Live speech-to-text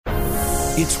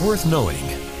It's worth knowing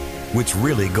what's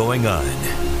really going on.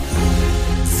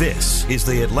 This is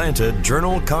the Atlanta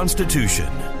Journal-Constitution.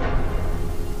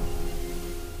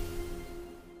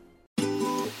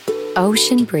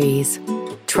 Ocean breeze,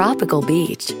 tropical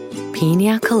beach,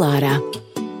 pina colada.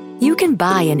 You can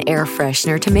buy an air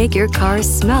freshener to make your car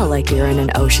smell like you're in an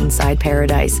oceanside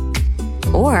paradise.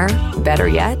 Or, better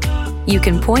yet, you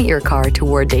can point your car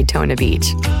toward Daytona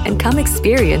Beach and come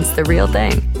experience the real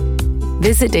thing.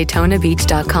 Visit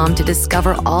DaytonaBeach.com to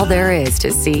discover all there is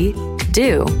to see,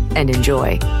 do, and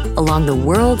enjoy along the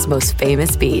world's most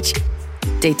famous beach.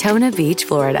 Daytona Beach,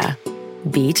 Florida.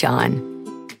 Beach on.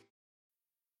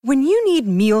 When you need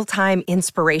mealtime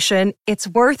inspiration, it's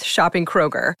worth shopping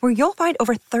Kroger, where you'll find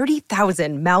over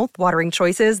 30,000 mouth-watering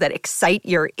choices that excite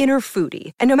your inner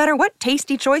foodie. And no matter what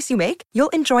tasty choice you make, you'll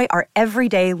enjoy our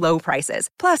everyday low prices,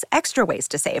 plus extra ways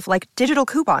to save, like digital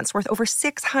coupons worth over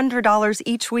 $600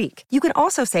 each week. You can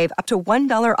also save up to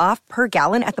 $1 off per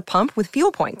gallon at the pump with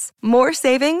fuel points. More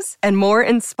savings and more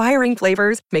inspiring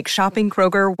flavors make shopping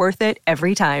Kroger worth it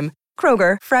every time.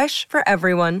 Kroger, fresh for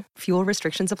everyone. Fuel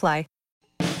restrictions apply.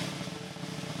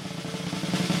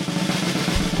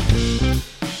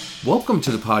 Welcome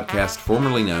to the podcast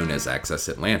formerly known as Access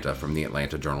Atlanta from the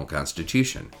Atlanta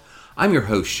Journal-Constitution. I'm your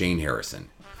host, Shane Harrison.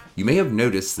 You may have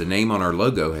noticed the name on our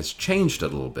logo has changed a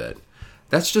little bit.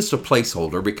 That's just a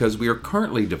placeholder because we are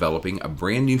currently developing a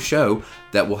brand new show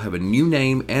that will have a new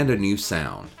name and a new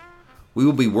sound. We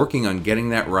will be working on getting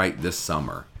that right this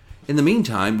summer. In the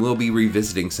meantime, we'll be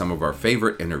revisiting some of our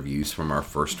favorite interviews from our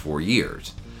first 4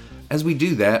 years. As we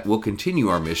do that, we'll continue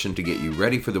our mission to get you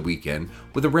ready for the weekend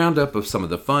with a roundup of some of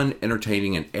the fun,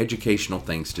 entertaining, and educational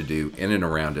things to do in and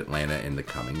around Atlanta in the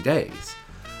coming days.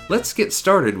 Let's get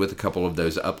started with a couple of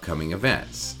those upcoming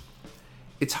events.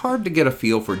 It's hard to get a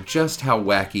feel for just how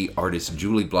wacky artist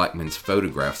Julie Blackmon's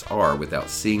photographs are without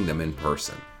seeing them in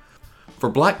person. For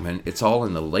Blackmon, it's all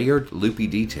in the layered, loopy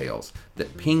details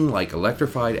that ping like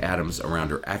electrified atoms around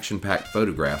her action-packed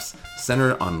photographs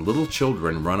centered on little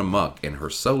children run amok in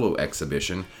her solo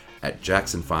exhibition at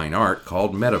Jackson Fine Art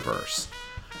called Metaverse.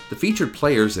 The featured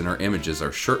players in her images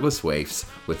are shirtless waifs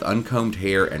with uncombed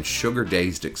hair and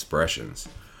sugar-dazed expressions.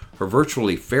 Her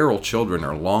virtually feral children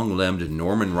are long-limbed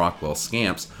Norman Rockwell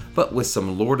scamps, but with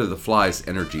some Lord of the Flies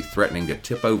energy threatening to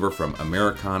tip over from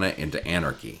Americana into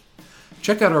anarchy.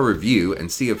 Check out our review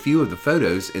and see a few of the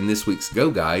photos in this week's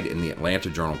Go Guide in the Atlanta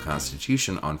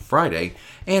Journal-Constitution on Friday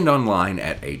and online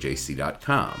at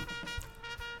ajc.com.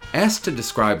 Asked to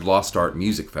describe Lost Art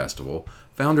Music Festival,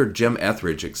 founder Jim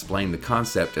Etheridge explained the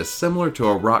concept as similar to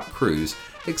a rock cruise,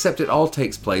 except it all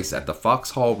takes place at the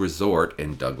Foxhall Resort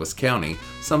in Douglas County,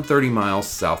 some 30 miles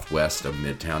southwest of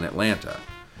Midtown Atlanta.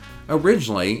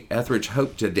 Originally, Etheridge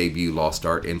hoped to debut Lost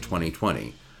Art in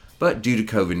 2020. But due to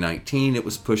COVID-19, it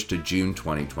was pushed to June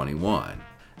 2021.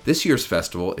 This year's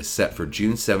festival is set for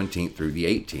June 17th through the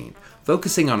 18th,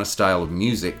 focusing on a style of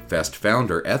music Fest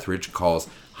founder Etheridge calls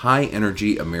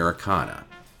high-energy Americana,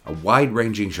 a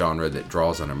wide-ranging genre that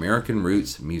draws on American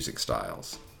roots music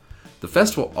styles. The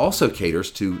festival also caters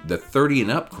to the 30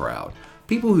 and up crowd,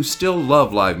 people who still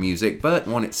love live music but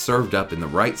want it served up in the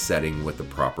right setting with the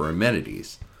proper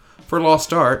amenities. For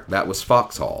Lost Art, that was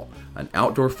Foxhall, an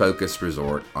outdoor-focused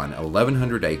resort on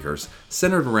 1,100 acres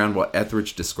centered around what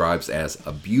Etheridge describes as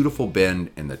a beautiful bend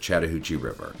in the Chattahoochee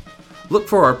River. Look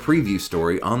for our preview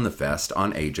story on the fest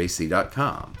on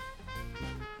ajc.com.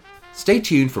 Stay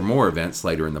tuned for more events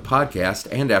later in the podcast,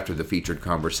 and after the featured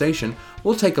conversation,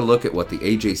 we'll take a look at what the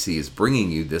AJC is bringing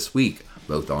you this week,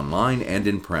 both online and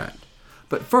in print.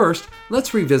 But first,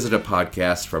 let's revisit a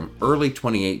podcast from early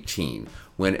 2018,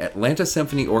 when Atlanta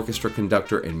Symphony Orchestra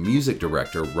conductor and music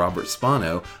director Robert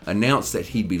Spano announced that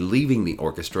he'd be leaving the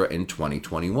orchestra in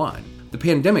 2021. The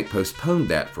pandemic postponed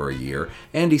that for a year,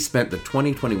 and he spent the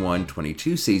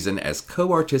 2021-22 season as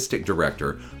co-artistic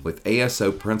director with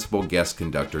ASO principal guest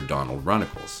conductor Donald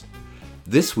Runnicles.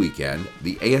 This weekend,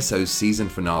 the ASO's season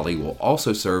finale will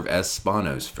also serve as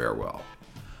Spano's farewell.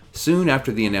 Soon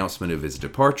after the announcement of his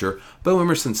departure, Bo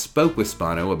Emerson spoke with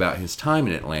Spano about his time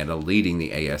in Atlanta leading the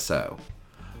ASO.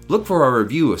 Look for our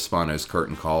review of Spano's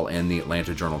curtain call in the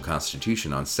Atlanta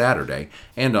Journal-Constitution on Saturday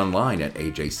and online at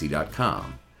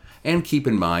ajc.com. And keep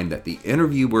in mind that the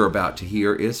interview we're about to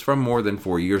hear is from more than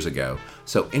 4 years ago,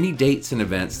 so any dates and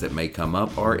events that may come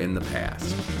up are in the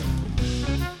past.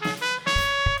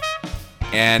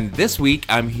 And this week,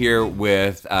 I'm here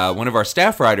with one of our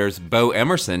staff writers, Bo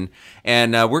Emerson,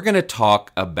 and we're going to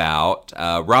talk about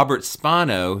Robert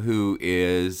Spano, who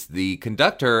is the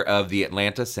conductor of the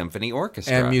Atlanta Symphony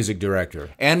Orchestra. And music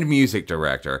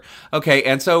director. Okay,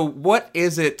 and so what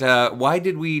is it, why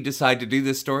did we decide to do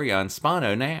this story on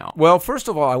Spano now? Well, first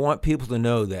of all, I want people to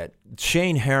know that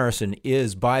Shane Harrison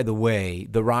is, by the way,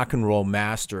 the rock and roll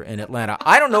master in Atlanta.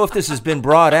 I don't know if this has been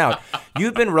brought out.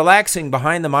 You've been relaxing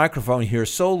behind the microphone here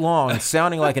so long,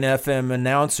 sounding like an FM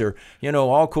announcer,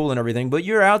 all cool and everything, but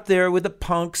you're out there with the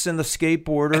punks and the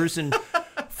skateboarders and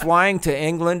flying to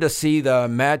England to see the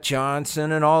Matt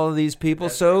Johnson and all of these people.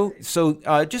 So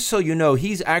just so you know,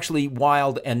 he's actually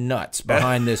wild and nuts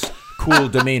behind this cool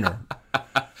demeanor.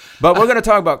 But we're going to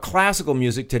talk about classical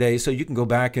music today, so you can go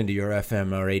back into your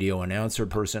FM radio announcer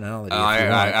personality.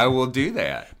 I will do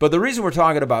that. But the reason we're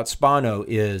talking about Spano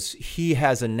is he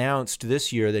has announced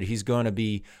this year that he's going to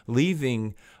be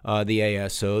leaving the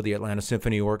ASO, the Atlanta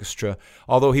Symphony Orchestra,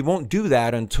 although he won't do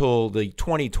that until the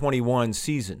 2021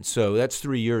 season. So that's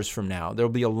 3 years from now.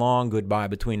 There'll be a long goodbye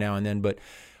between now and then, but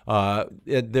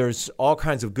there's all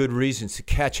kinds of good reasons to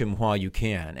catch him while you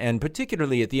can, and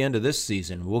particularly at the end of this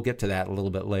season. We'll get to that a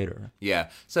little bit later. Yeah,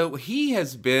 so he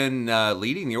has been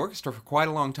leading the orchestra for quite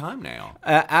a long time now.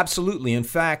 Absolutely. In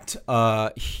fact,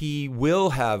 he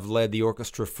will have led the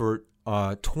orchestra for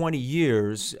 20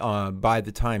 years by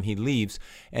the time he leaves,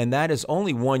 and that is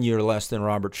only 1 year less than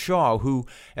Robert Shaw, who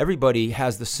everybody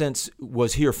has the sense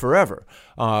was here forever.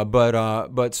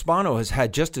 But Spano has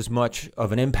had just as much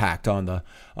of an impact on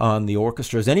the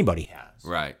orchestra as anybody has.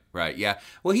 Right, yeah.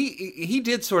 Well, he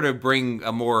did sort of bring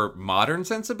a more modern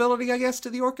sensibility, I guess, to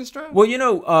the orchestra. Well,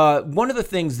 one of the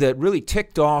things that really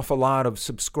ticked off a lot of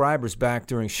subscribers back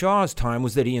during Shaw's time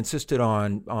was that he insisted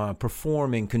on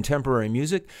performing contemporary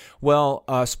music. Well,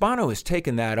 Spano has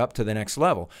taken that up to the next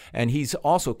level, and he's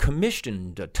also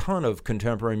commissioned a ton of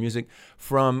contemporary music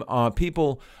from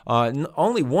people,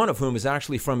 only one of whom is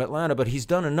actually from Atlanta, but he's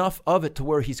done enough of it to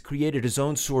where he's created his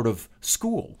own sort of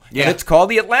school. Yeah. And it's called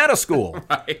the Atlanta School.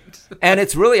 Right. And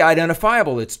it's really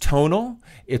identifiable. It's tonal.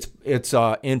 It's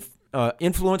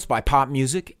influenced by pop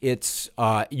music. It's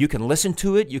you can listen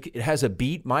to it. It has a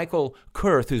beat. Michael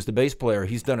Kurth, who's the bass player,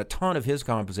 he's done a ton of his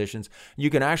compositions. You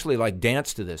can actually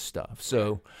dance to this stuff.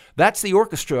 So that's the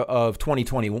orchestra of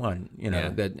 2021.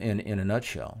 That in a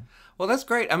nutshell. Well, that's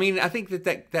great. I mean, I think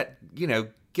that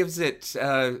gives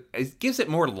it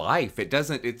more life. It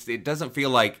doesn't feel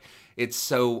like it's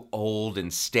so old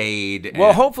and staid.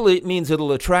 Well, hopefully it means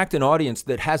it'll attract an audience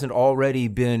that hasn't already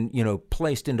been,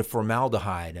 placed into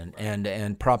formaldehyde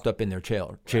and propped up in their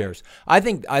chairs. Right.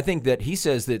 I think that he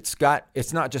says that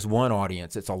it's not just one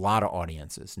audience, it's a lot of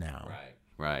audiences now.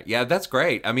 Right. Yeah, that's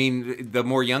great. I mean, the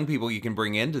more young people you can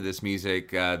bring into this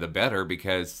music, the better,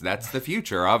 because that's the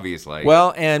future, obviously.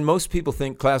 Well, and most people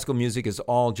think classical music is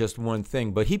all just one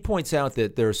thing, but he points out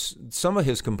that there's some of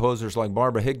his composers, like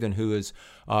Barbara Higdon, who is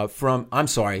Jennifer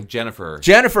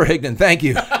Higdon, thank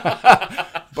you.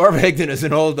 Barbara Higdon is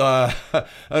an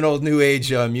old New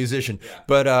Age musician,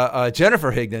 but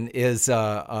Jennifer Higdon is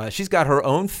she's got her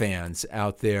own fans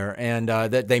out there, and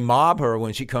that they mob her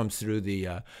when she comes through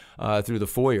the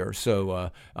foyer.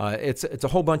 So it's a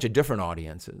whole bunch of different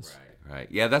audiences. Right.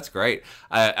 Yeah, that's great.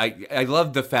 I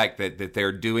love the fact that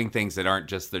they're doing things that aren't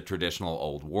just the traditional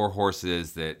old war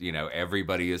horses that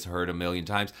everybody has heard a million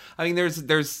times. I mean,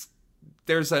 there's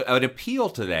an appeal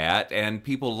to that, and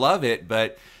people love it,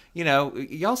 but you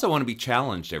also want to be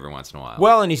challenged every once in a while.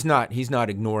 Well, and he's not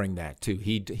ignoring that too.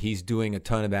 He's doing a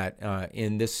ton of that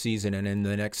in this season and in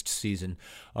the next season.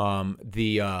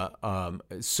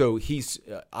 So he's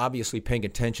obviously paying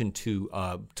attention to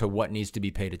what needs to be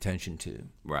paid attention to.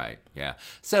 Right. Yeah.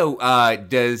 So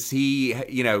does he?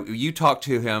 You talk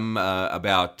to him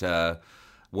about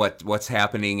what's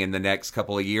happening in the next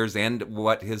couple of years and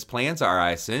what his plans are,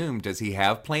 I assume. Does he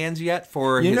have plans yet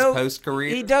for his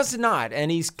post-career? He does not, and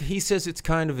he says it's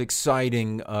kind of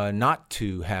exciting not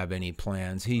to have any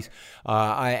plans.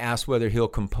 I asked whether he'll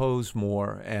compose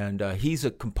more, and he's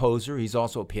a composer. He's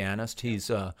also a pianist. He's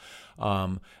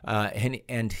and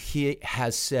he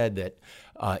has said that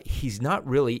he's not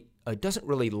really doesn't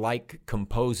really like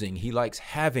composing. He likes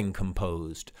having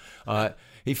composed.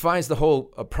 he finds the whole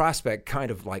prospect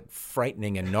kind of like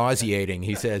frightening and nauseating.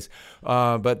 He says,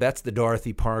 but that's the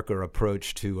Dorothy Parker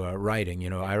approach to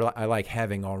writing. I like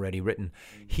having already written.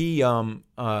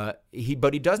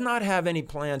 But he does not have any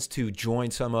plans to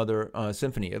join some other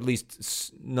symphony, at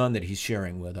least none that he's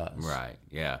sharing with us. Right.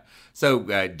 Yeah. So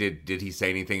did he say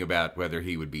anything about whether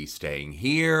he would be staying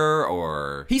here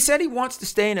or? He said he wants to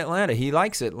stay in Atlanta. He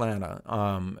likes Atlanta,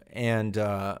 and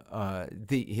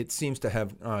it seems to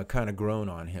have kind of grown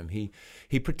on him.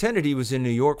 He pretended he was in New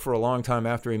York for a long time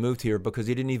after he moved here because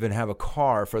he didn't even have a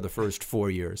car for the first 4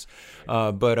 years.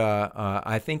 But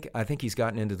I think he's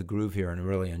gotten into the groove here and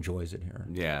really enjoys it here.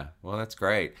 Yeah. Well, that's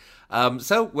great.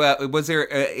 So was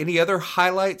there any other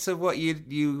highlights of what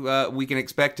we can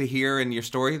expect to hear in your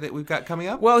story that we've got coming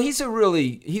up? Well, he's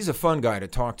a fun guy to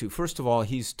talk to. First of all,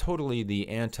 he's totally the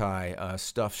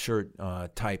anti-stuffed shirt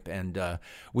type, and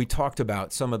we talked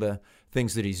about some of the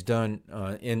things that he's done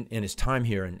in his time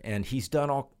here, and he's done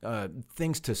all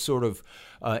things to sort of,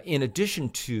 in addition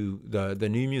to the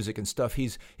new music and stuff,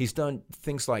 he's done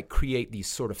things like create these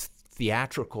sort of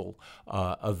theatrical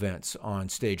events on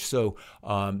stage. So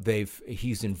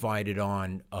he's invited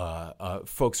on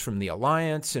folks from the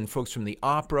Alliance and folks from the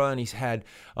opera, and he's had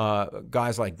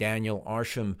guys like Daniel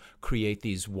Arsham create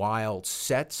these wild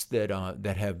sets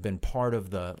that have been part of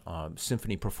the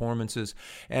symphony performances.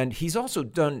 And he's also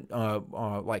done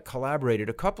collaborated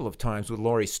a couple of times with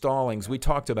Laurie Stallings. We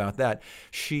talked about that.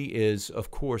 She is,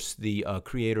 of course, the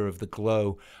creator of the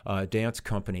Glow Dance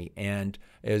Company, and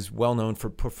is well known for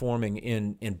performing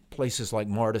in places like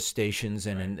MARTA stations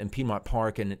and in Piedmont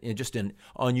Park and just in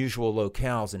unusual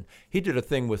locales. And he did a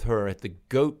thing with her at the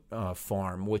Goat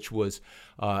Farm, which was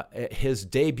his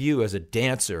debut as a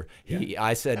dancer.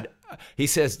 Yeah. He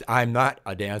says, "I'm not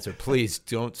a dancer. Please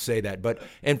don't say that." But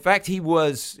in fact, he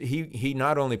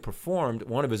not only performed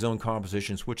one of his own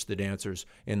compositions, which the dancers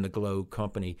in the Glow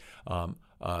Company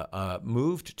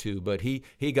moved to, but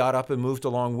he got up and moved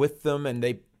along with them, and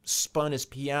they spun his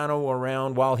piano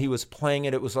around while he was playing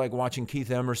it. It was like watching Keith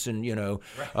Emerson,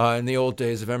 in the old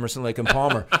days of Emerson, Lake and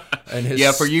Palmer. And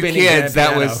his for you kids,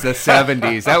 that was the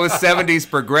 70s. That was 70s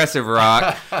progressive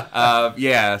rock.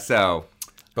 So.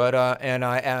 But and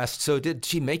I asked, so did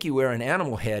she make you wear an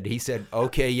animal head? He said,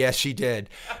 okay, yes, she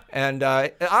did. And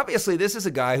obviously, this is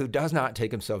a guy who does not take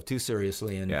himself too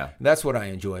seriously, and that's what I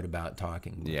enjoyed about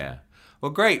talking. Yeah.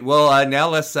 Well, great. Well, now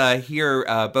let's hear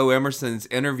Bo Emerson's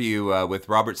interview with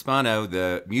Robert Spano,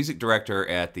 the music director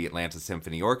at the Atlanta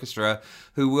Symphony Orchestra,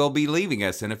 who will be leaving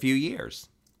us in a few years.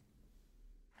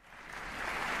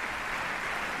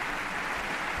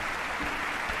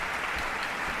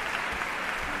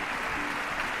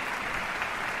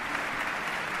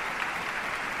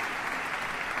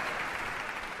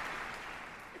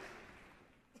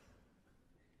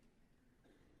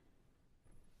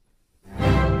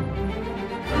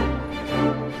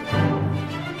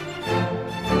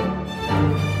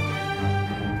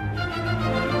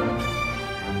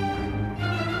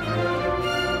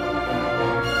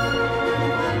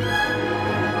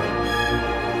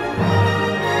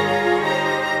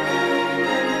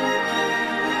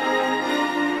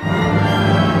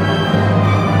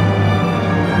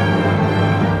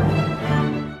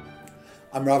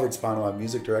 I'm Robert Spano. I'm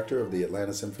music director of the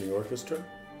Atlanta Symphony Orchestra.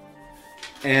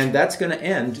 And that's going to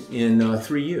end in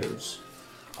 3 years.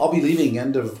 I'll be leaving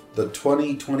end of the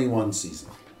 2021 season.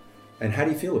 And how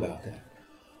do you feel about that?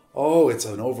 Oh, it's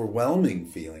an overwhelming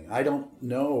feeling. I don't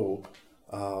know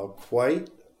quite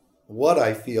what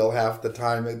I feel half the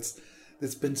time.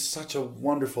 It's been such a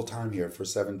wonderful time here for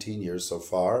 17 years so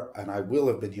far, and I will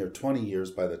have been here 20 years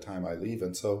by the time I leave,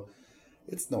 and so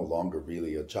it's no longer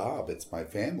really a job. It's my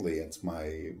family. It's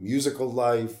my musical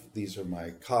life. These are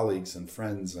my colleagues and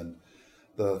friends, and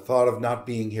the thought of not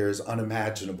being here is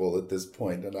unimaginable at this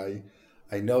point, and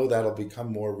I know that'll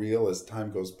become more real as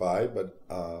time goes by, but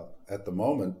at the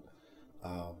moment,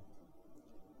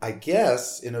 I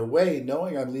guess, in a way,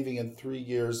 knowing I'm leaving in 3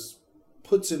 years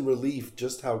puts in relief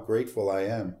just how grateful I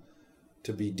am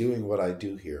to be doing what I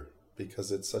do here,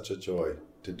 because it's such a joy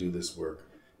to do this work.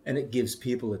 And it gives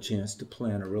people a chance to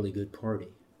plan a really good party.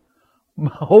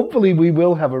 Hopefully we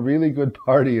will have a really good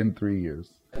party in 3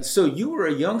 years. So you were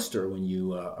a youngster when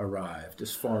you arrived,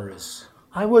 as far as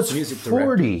I was music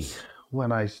 40 directors.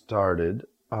 When I started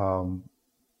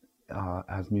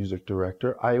as music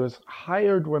director. I was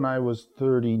hired when I was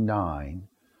 39.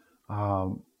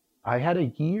 I had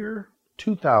a year,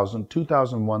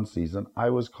 2001 season,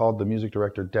 I was called the music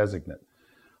director designate.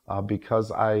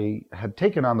 Because I had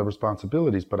taken on the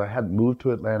responsibilities, but I hadn't moved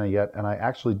to Atlanta yet, and I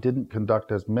actually didn't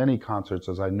conduct as many concerts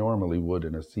as I normally would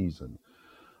in a season.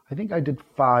 I think I did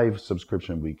 5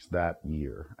 subscription weeks that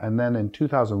year. And then in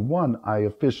 2001, I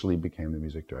officially became the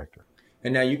music director.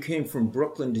 And now you came from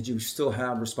Brooklyn. Did you still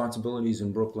have responsibilities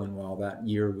in Brooklyn while that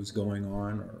year was going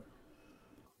on? Or?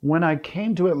 When I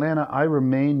came to Atlanta, I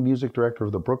remained music director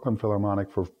of the Brooklyn Philharmonic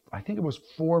for, I think it was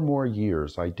 4 more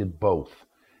years. I did both.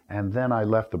 And then I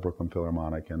left the Brooklyn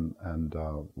Philharmonic and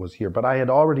was here. But I had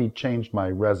already changed my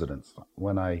residence.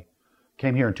 When I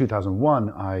came here in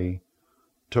 2001, I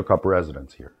took up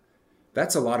residence here.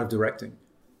 That's a lot of directing.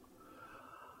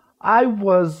 I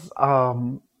was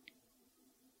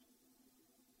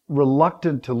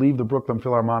reluctant to leave the Brooklyn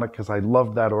Philharmonic because I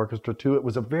loved that orchestra too. It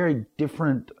was a very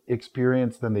different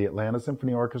experience than the Atlanta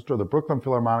Symphony Orchestra. The Brooklyn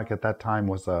Philharmonic at that time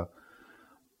was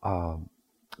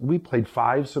we played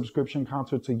 5 subscription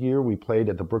concerts a year. We played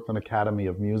at the Brooklyn Academy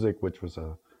of Music, which was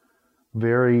a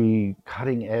very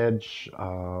cutting edge,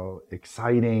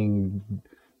 exciting,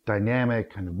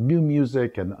 dynamic kind of new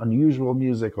music and unusual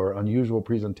music or unusual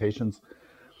presentations.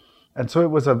 And so it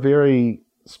was a very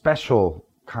special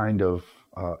kind of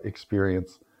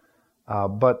experience.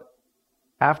 But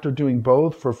after doing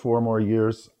both for 4 more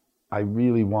years, I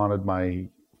really wanted my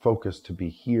focus to be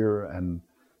here and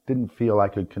didn't feel I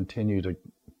could continue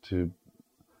to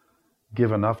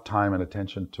give enough time and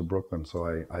attention to Brooklyn,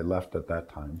 so I left at that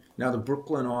time. Now the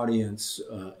Brooklyn audience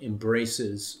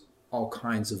embraces all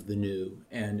kinds of the new,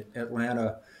 and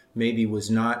Atlanta maybe was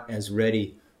not as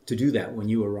ready to do that when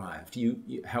you arrived.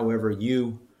 However,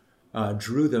 you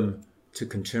drew them to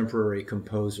contemporary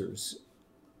composers.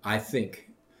 I think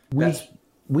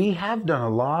we have done a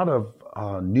lot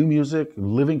of new music,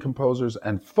 living composers,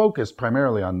 and focused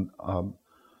primarily on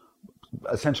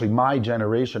essentially my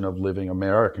generation of living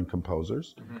American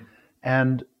composers. Mm-hmm.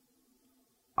 And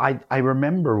I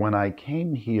remember when I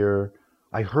came here,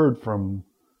 I heard from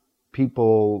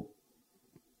people,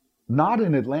 not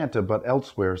in Atlanta, but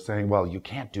elsewhere, saying, well, you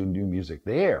can't do new music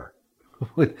there.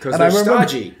 Because they're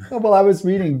stodgy. Well, I was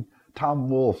reading Tom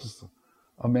Wolfe's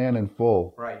A Man in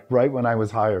Full right when I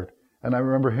was hired. And I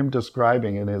remember him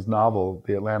describing in his novel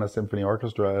the Atlanta Symphony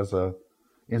Orchestra as a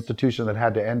institution that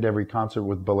had to end every concert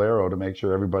with Bolero to make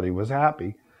sure everybody was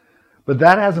happy. But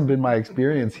that hasn't been my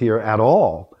experience here at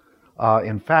all.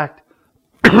 In fact,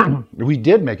 we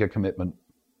did make a commitment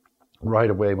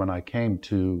right away when I came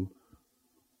to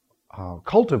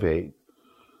cultivate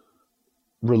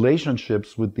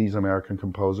relationships with these American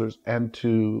composers and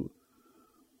to,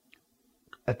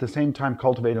 at the same time,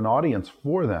 cultivate an audience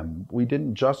for them. We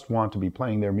didn't just want to be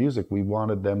playing their music. We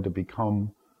wanted them to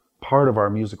become part of our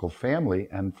musical family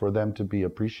and for them to be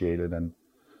appreciated. And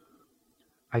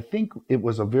I think it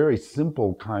was a very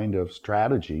simple kind of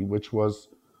strategy, which was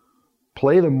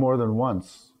play them more than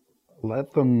once,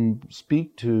 let them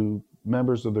speak to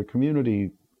members of the community,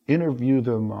 interview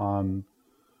them on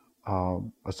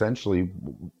essentially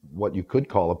what you could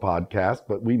call a podcast,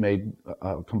 but we made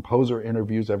composer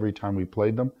interviews every time we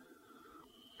played them,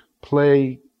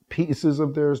 play pieces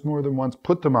of theirs more than once,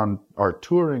 put them on our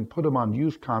touring, put them on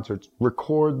youth concerts,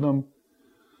 record them,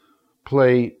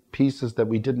 play pieces that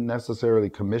we didn't necessarily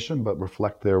commission but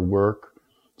reflect their work,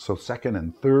 so 2nd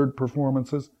and 3rd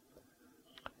performances.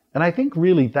 And I think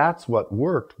really that's what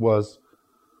worked, was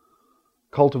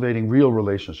cultivating real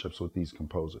relationships with these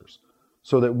composers.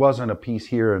 So that it wasn't a piece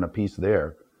here and a piece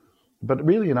there, but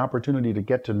really an opportunity to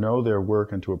get to know their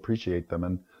work and to appreciate them.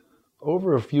 And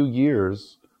over a few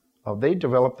years, they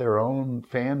developed their own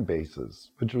fan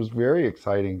bases, which was very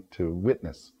exciting to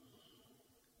witness.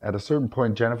 At a certain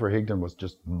point, Jennifer Higdon was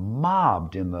just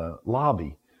mobbed in the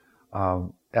lobby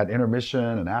at intermission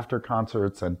and after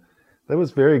concerts, and that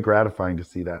was very gratifying to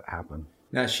see that happen.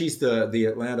 Now she's the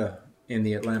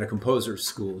Atlanta Composers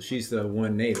School. She's the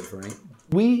one native, right?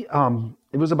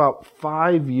 It was about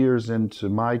 5 years into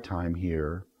my time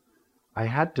here, I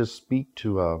had to speak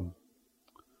to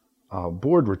a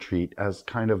board retreat as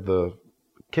kind of the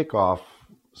kickoff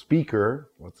speaker.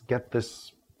 Let's get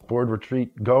this board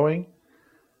retreat going.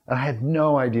 And I had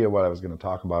no idea what I was going to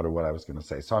talk about or what I was going to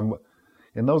say. So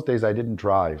in those days, I didn't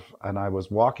drive, and I was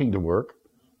walking to work,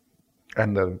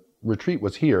 and the retreat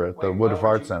was here at the Woodruff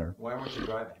Arts Center. Why weren't you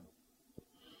driving?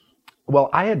 Well,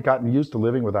 I had gotten used to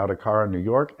living without a car in New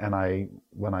York, and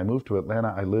when I moved to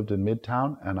Atlanta, I lived in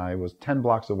Midtown, and I was 10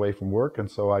 blocks away from work,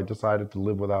 and so I decided to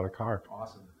live without a car.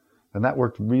 Awesome. And that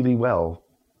worked really well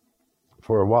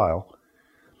for a while.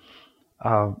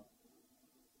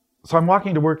 So I'm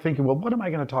walking to work thinking, well, what am I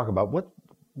going to talk about?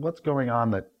 What's going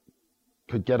on that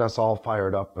could get us all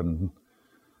fired up and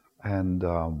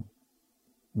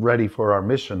ready for our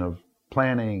mission of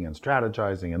planning and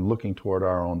strategizing and looking toward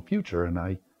our own future? And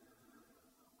I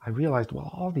realized,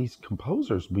 well, all these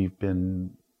composers we've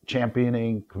been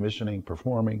championing, commissioning,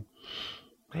 performing,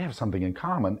 they have something in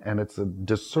common, and it's a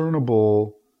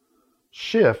discernible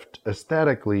shift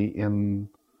aesthetically in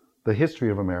the history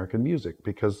of American music,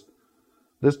 because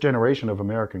this generation of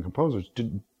American composers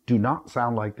do not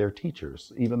sound like their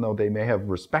teachers. Even though they may have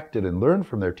respected and learned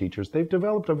from their teachers, they've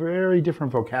developed a very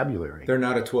different vocabulary. They're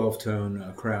not a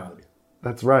 12-tone crowd.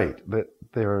 That's right.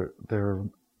 They're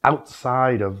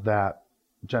outside of that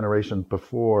generation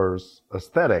before's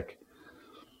aesthetic.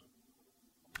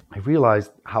 I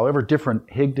realized however different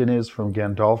Higdon is from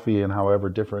Gandolfi, and however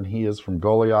different he is from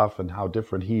Goluboff, and how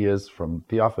different he is from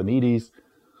Theophanides,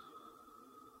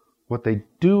 what they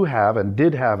do have and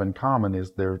did have in common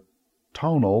is they're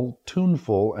tonal,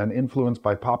 tuneful, and influenced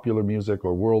by popular music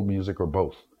or world music or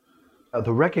both.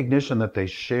 The recognition that they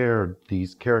shared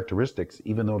these characteristics,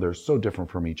 even though they're so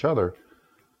different from each other,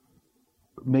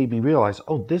 made me realize,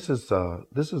 oh, this is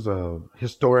a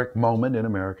historic moment in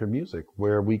American music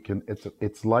where we can.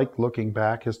 It's like looking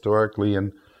back historically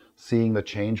and seeing the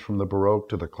change from the Baroque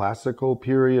to the classical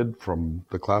period, from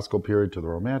the classical period to the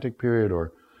Romantic period,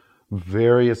 or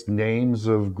various names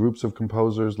of groups of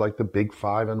composers like the Big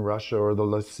Five in Russia or the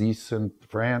Le Six in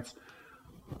France.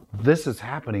 This is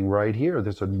happening right here.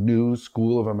 There's a new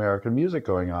school of American music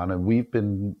going on, and we've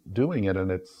been doing it,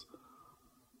 and it's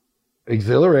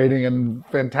exhilarating and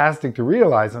fantastic to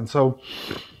realize. And so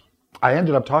I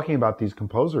ended up talking about these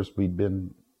composers we'd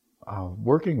been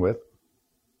working with.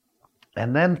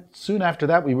 And then soon after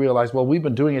that, we realized, well, we've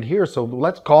been doing it here, so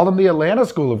let's call them the Atlanta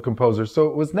School of Composers. So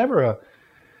it was never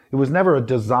a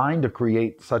design to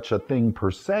create such a thing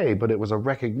per se, but it was a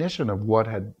recognition of what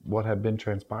had been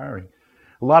transpiring.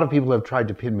 A lot of people have tried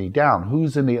to pin me down.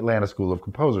 Who's in the Atlanta School of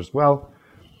Composers? Well,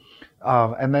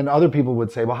 and then other people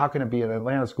would say, well, how can it be an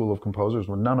Atlanta School of Composers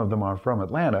when none of them are from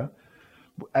Atlanta?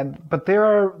 But there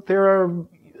are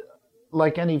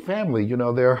like any family,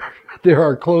 there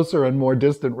are closer and more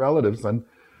distant relatives. And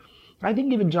I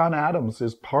think even John Adams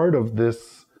is part of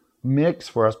this mix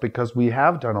for us, because we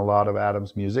have done a lot of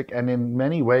Adams music, and in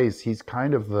many ways he's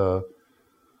kind of the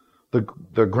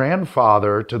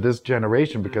grandfather to this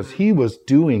generation, because he was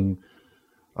doing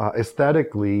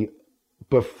aesthetically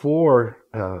before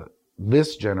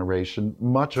this generation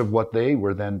much of what they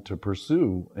were then to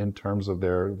pursue in terms of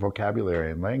their vocabulary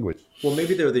and language. Well,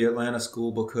 maybe they're the Atlanta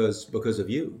School because of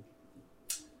you.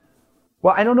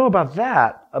 Well, I don't know about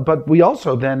that, but we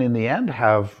also then in the end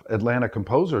have Atlanta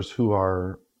composers who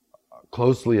are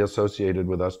closely associated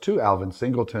with us too. Alvin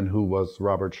Singleton, who was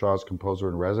Robert Shaw's composer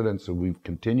in residence, who we've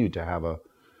continued to have a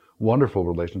wonderful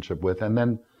relationship with. And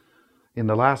then in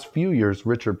the last few years,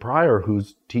 Richard Pryor,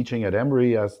 who's teaching at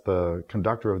Emory as the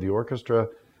conductor of the orchestra,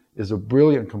 is a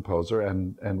brilliant composer,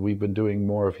 and we've been doing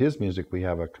more of his music. We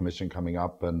have a commission coming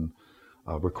up and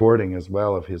a recording as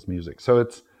well of his music. So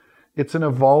it's an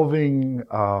evolving,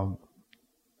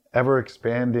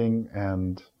 ever-expanding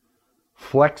and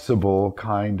flexible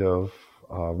kind of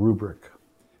rubric.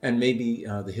 And maybe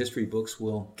the history books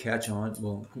will catch on.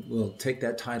 We'll take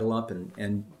that title up,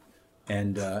 and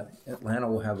Atlanta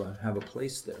will have a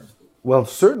place there. Well,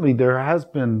 certainly there has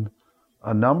been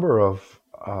a number of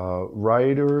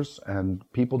writers and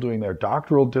people doing their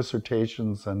doctoral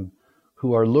dissertations and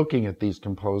who are looking at these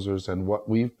composers and what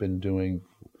we've been doing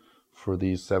for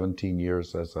these 17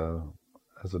 years as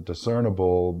a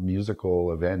discernible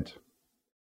musical event.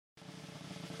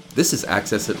 This is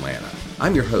Access Atlanta.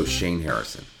 I'm your host, Shane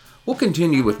Harrison. We'll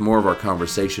continue with more of our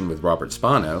conversation with Robert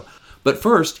Spano, but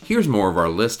first, here's more of our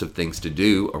list of things to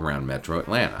do around Metro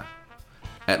Atlanta.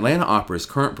 Atlanta Opera's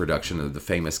current production of the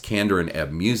famous Kander and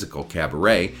Ebb musical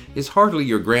Cabaret is hardly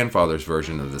your grandfather's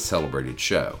version of the celebrated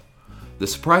show. The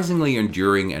surprisingly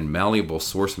enduring and malleable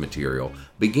source material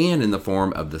began in the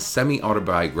form of the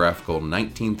semi-autobiographical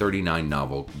 1939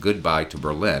 novel Goodbye to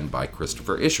Berlin by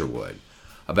Christopher Isherwood,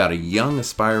 about a young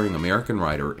aspiring American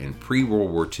writer in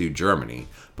pre-World War II Germany,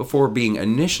 before being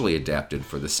initially adapted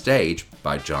for the stage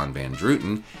by John Van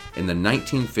Druten in the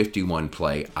 1951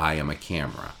 play I Am a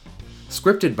Camera.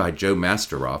 Scripted by Joe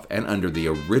Masteroff and under the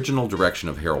original direction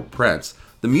of Harold Prince,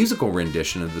 the musical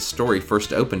rendition of the story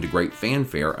first opened to great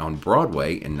fanfare on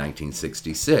Broadway in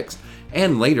 1966,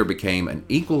 and later became an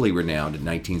equally renowned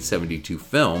 1972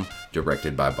 film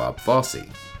directed by Bob Fosse.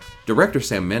 Director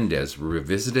Sam Mendes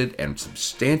revisited and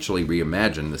substantially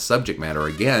reimagined the subject matter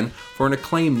again for an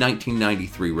acclaimed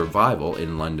 1993 revival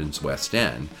in London's West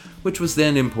End, which was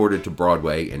then imported to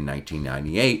Broadway in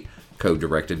 1998,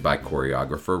 co-directed by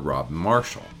choreographer Rob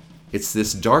Marshall. It's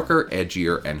this darker,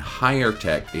 edgier, and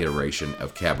higher-tech iteration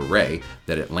of Cabaret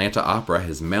that Atlanta Opera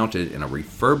has mounted in a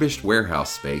refurbished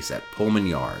warehouse space at Pullman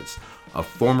Yards, a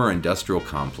former industrial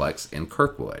complex in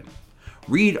Kirkwood.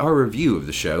 read our review of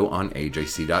the show on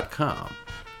AJC.com.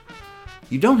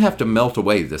 You don't have to melt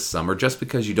away this summer just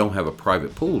because you don't have a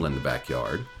private pool in the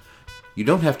backyard. You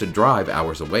don't have to drive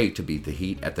hours away to beat the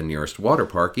heat at the nearest water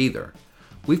park either.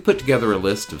 We've put together a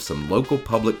list of some local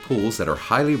public pools that are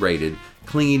highly rated,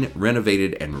 clean,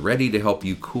 renovated, and ready to help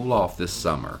you cool off this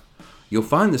summer. You'll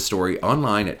find the story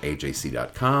online at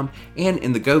AJC.com and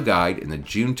in the Go Guide in the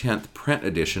June 10th print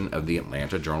edition of the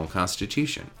Atlanta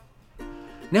Journal-Constitution.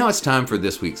 Now it's time for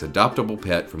this week's adoptable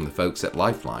pet from the folks at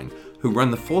Lifeline, who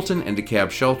run the Fulton and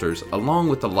DeKalb shelters along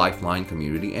with the Lifeline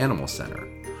Community Animal Center.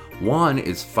 Juan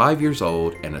is 5 years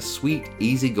old and a sweet,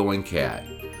 easygoing cat.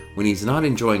 When he's not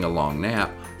enjoying a long nap,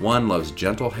 Juan loves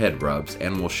gentle head rubs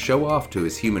and will show off to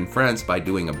his human friends by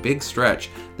doing a big stretch,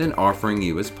 then offering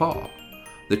you his paw.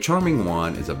 The charming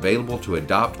Juan is available to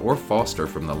adopt or foster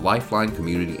from the Lifeline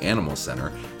Community Animal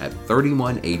Center at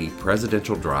 3180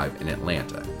 Presidential Drive in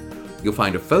Atlanta. You'll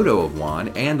find a photo of Juan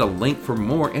and a link for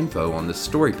more info on the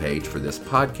story page for this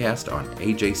podcast on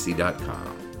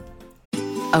AJC.com.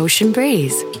 Ocean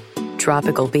breeze,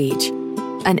 tropical beach.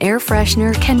 An air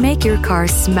freshener can make your car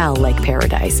smell like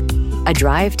paradise. A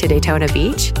drive to Daytona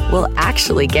Beach will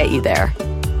actually get you there.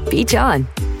 Beach on.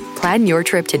 Plan your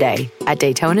trip today at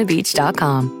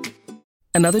DaytonaBeach.com.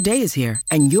 Another day is here,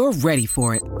 and you're ready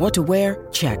for it. What to wear?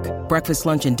 Check. Breakfast,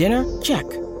 lunch, and dinner? Check.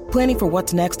 Planning for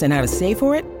what's next and how to save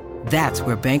for it? That's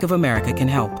where Bank of America can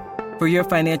help. For your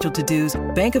financial to-dos,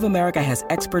 Bank of America has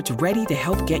experts ready to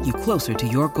help get you closer to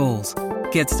your goals.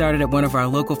 Get started at one of our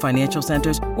local financial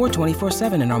centers or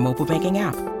 24/7 in our mobile banking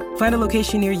app. Find a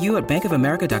location near you at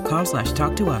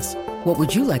bankofamerica.com/talktous. What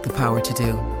would you like the power to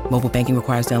do? Mobile banking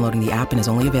requires downloading the app and is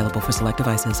only available for select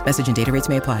devices. Message and data rates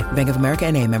may apply. Bank of America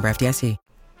N.A., member FDIC.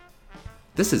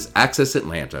 This is Access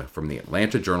Atlanta from the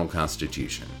Atlanta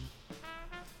Journal-Constitution.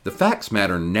 The facts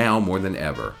matter now more than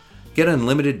ever. Get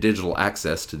unlimited digital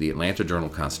access to the Atlanta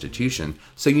Journal-Constitution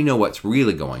so you know what's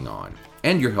really going on.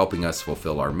 And you're helping us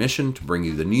fulfill our mission to bring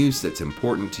you the news that's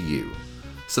important to you.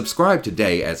 Subscribe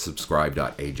today at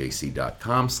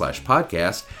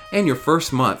subscribe.ajc.com/podcast, and your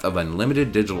first month of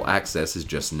unlimited digital access is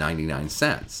just 99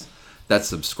 cents. That's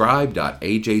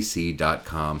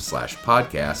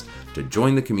subscribe.ajc.com/podcast to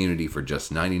join the community for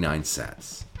just 99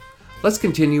 cents. Let's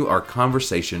continue our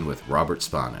conversation with Robert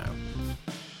Spano.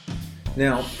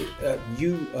 Now,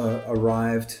 you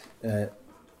arrived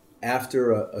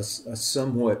after a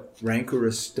somewhat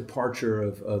rancorous departure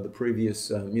of the previous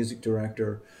music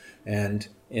director, and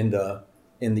in the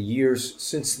years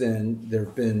since then, there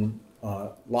have been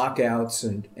lockouts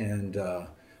and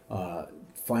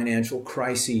financial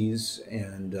crises,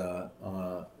 and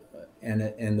the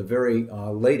very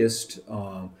latest,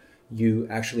 you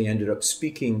actually ended up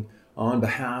speaking on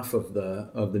behalf of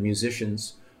the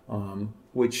musicians,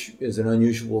 which is an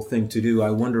unusual thing to do.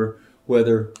 I wonder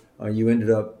whether you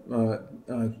ended up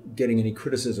getting any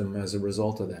criticism as a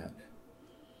result of that.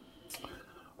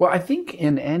 Well, I think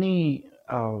in any,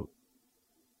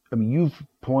 you've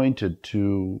pointed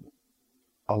to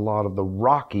a lot of the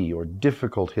rocky or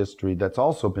difficult history that's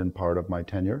also been part of my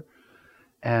tenure.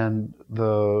 And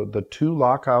the two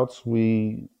lockouts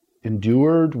we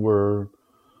endured were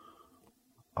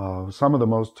some of the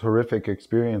most horrific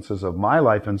experiences of my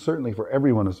life, and certainly for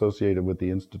everyone associated with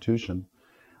the institution.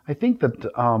 I think that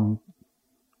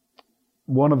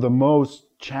one of the most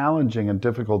challenging and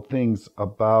difficult things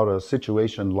about a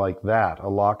situation like that, a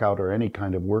lockout or any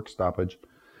kind of work stoppage,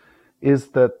 is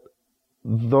that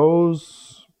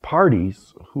those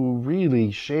parties who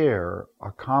really share a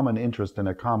common interest and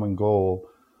a common goal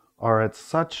are at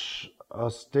such a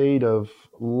state of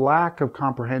lack of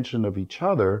comprehension of each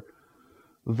other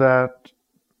that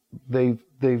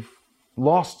they've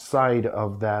lost sight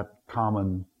of that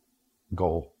common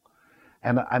goal.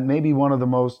 And maybe one of the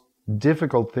most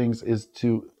difficult things is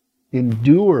to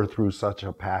endure through such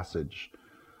a passage,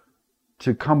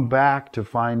 to come back to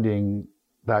finding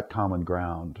that common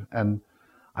ground. And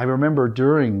I remember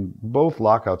during both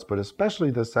lockouts, but especially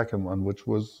the second one, which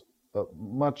was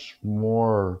much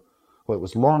more, well, it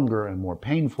was longer and more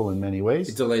painful in many ways.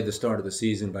 It delayed the start of the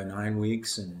season by 9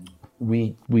 weeks, and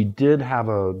we did have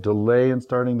a delay in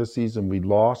starting the season. We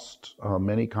lost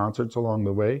many concerts along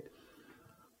the way.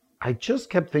 I just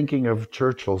kept thinking of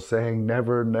Churchill saying,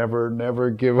 never, never,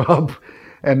 never give up.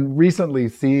 And recently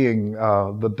seeing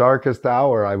The Darkest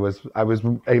Hour,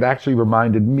 it actually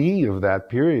reminded me of that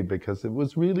period, because it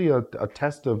was really a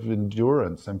test of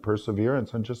endurance and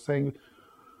perseverance, and just saying,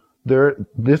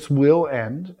 this will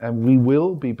end and we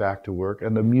will be back to work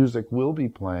and the music will be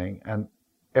playing, and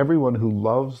everyone who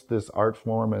loves this art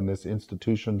form and this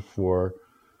institution for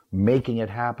making it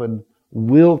happen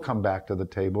will come back to the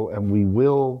table, and we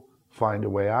will find a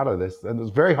way out of this. And it's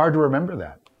very hard to remember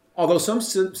that. Although some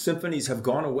symphonies have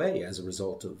gone away as a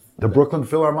result of the Brooklyn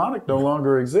Philharmonic no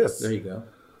longer exists. There you go.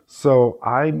 So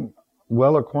I'm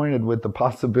well acquainted with the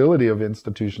possibility of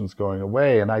institutions going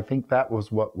away, and I think that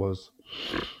was what was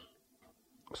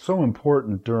so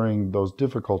important during those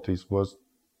difficulties, was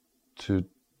to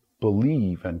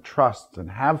believe and trust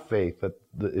and have faith that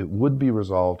it would be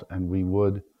resolved and we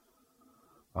would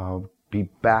be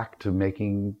back to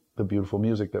making the beautiful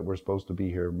music that we're supposed to be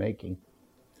here making.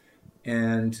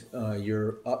 And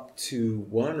you're up to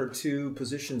 1 or 2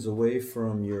 positions away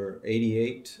from your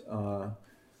 88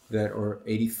 or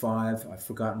 85. I've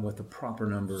forgotten what the proper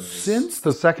number is. Since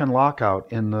the second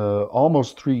lockout, in the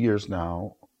almost 3 years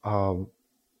now,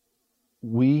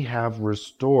 we have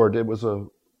restored. It was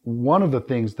one of the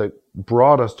things that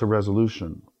brought us to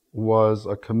resolution was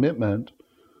a commitment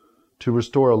to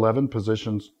restore 11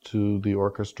 positions to the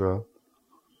orchestra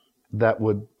that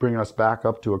would bring us back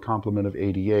up to a complement of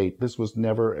 88. This was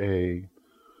never a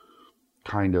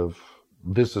kind of,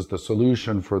 this is the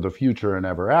solution for the future and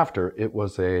ever after. It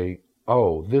was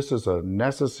this is a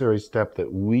necessary step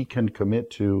that we can commit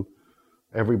to,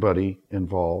 everybody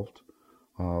involved,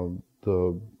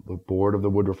 the board of the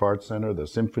Woodruff Arts Center, the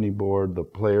symphony board, the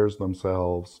players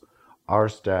themselves, our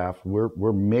staff.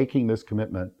 We're making this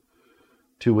commitment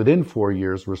to, within 4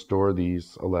 years, restore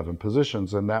these 11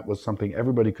 positions. And that was something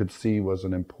everybody could see was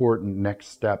an important next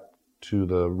step to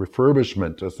the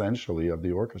refurbishment, essentially, of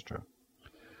the orchestra.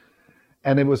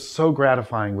 And it was so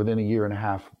gratifying. Within a year and a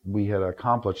half, we had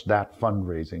accomplished that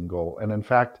fundraising goal. And in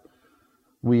fact,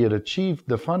 we had achieved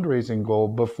the fundraising goal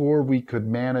before we could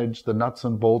manage the nuts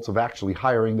and bolts of actually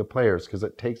hiring the players, because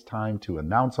it takes time to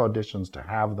announce auditions, to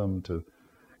have them, to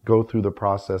go through the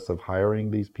process of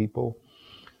hiring these people.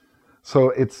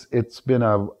 So it's been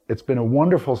a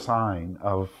wonderful sign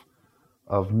of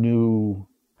new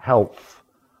health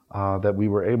that we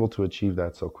were able to achieve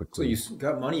that so quickly. So you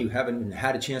got money, you haven't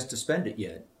had a chance to spend it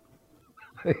yet.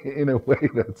 In a way,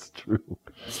 that's true.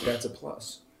 That's a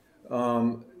plus.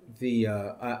 I'm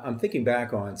thinking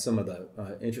back on some of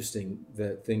the interesting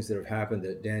things that have happened,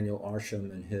 that Daniel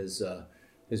Arsham and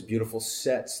his beautiful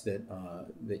sets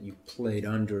that you played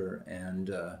under, and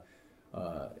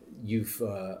you've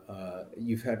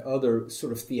had other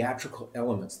sort of theatrical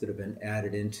elements that have been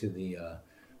added into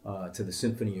the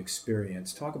symphony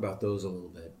experience. Talk about those a little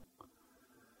bit.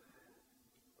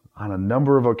 On a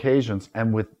number of occasions,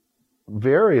 and with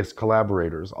various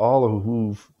collaborators, all of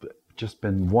who've just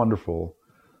been wonderful,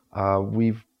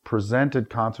 we've presented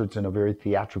concerts in a very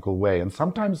theatrical way, and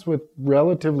sometimes with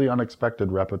relatively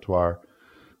unexpected repertoire,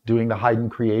 doing the Haydn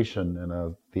Creation in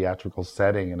a theatrical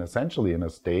setting and essentially in a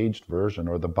staged version,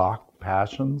 or the Bach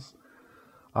Passions.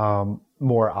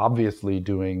 More obviously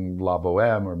doing La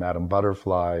Bohème or Madame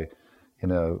Butterfly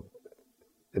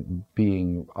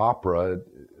being opera,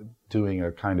 doing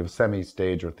a kind of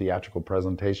semi-stage or theatrical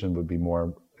presentation would be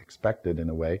more expected in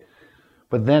a way.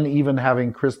 But then even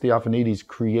having Chris Theophanides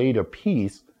create a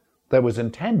piece that was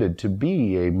intended to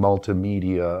be a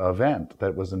multimedia event,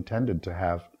 that was intended to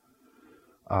have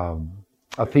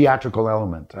a theatrical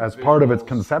element as part of its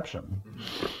conception.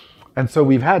 And so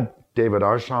we've had David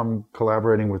Arsham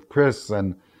collaborating with Chris,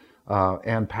 and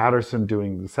Ann Patterson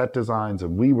doing the set designs,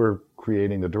 and we were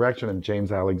creating the direction, and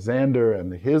James Alexander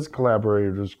and his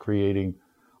collaborators creating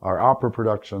our opera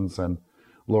productions, and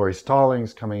Laurie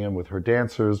Stallings coming in with her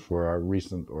dancers for our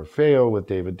recent Orfeo with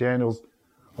David Daniels.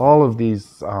 All of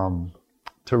these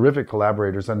terrific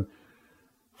collaborators, and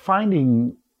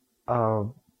finding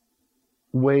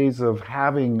ways of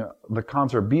having the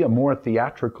concert be a more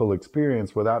theatrical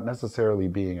experience without necessarily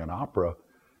being an opera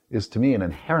is, to me, an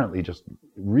inherently just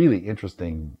really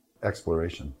interesting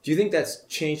exploration. Do you think that's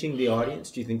changing the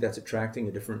audience? Do you think that's attracting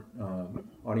a different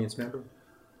audience member?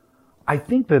 I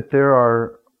think that there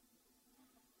are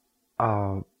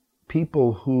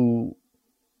people who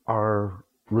are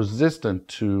resistant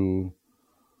to,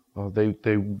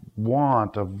 they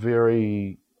want a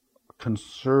very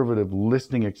conservative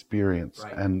listening experience,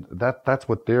 right. And that's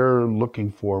what they're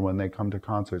looking for when they come to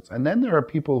concerts. And then there are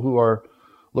people who are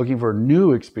looking for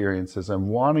new experiences and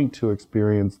wanting to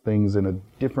experience things in a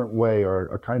different way, or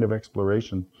a kind of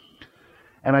exploration.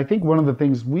 And I think one of the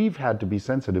things we've had to be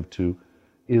sensitive to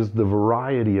is the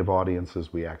variety of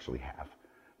audiences we actually have.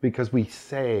 Because we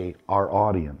say our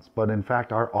audience, but in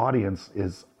fact our audience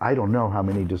is, I don't know how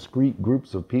many discrete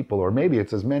groups of people, or maybe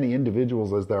it's as many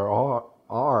individuals as there are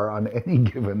on any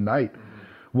given night,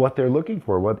 what they're looking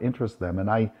for, what interests them. And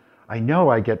I know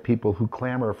I get people who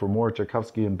clamor for more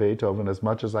Tchaikovsky and Beethoven as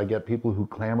much as I get people who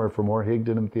clamor for more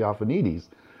Higden and Theophanides.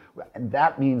 And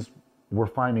that means we're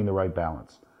finding the right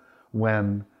balance.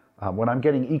 When When I'm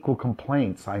getting equal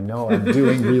complaints, I know I'm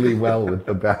doing really well with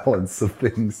the balance of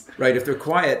things. Right. If they're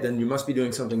quiet, then you must be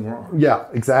doing something wrong. Yeah,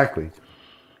 exactly.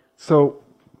 So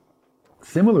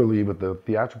similarly with the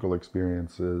theatrical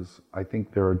experiences, I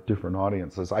think there are different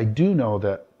audiences. I do know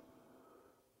that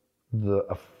the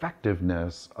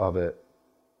effectiveness of it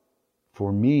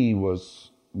for me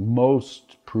was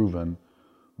most proven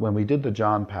when we did the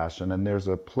John Passion, and there's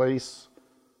a place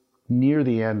near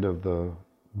the end of the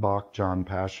Bach John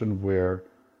Passion where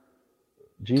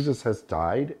Jesus has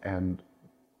died, and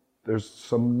there's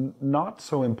some not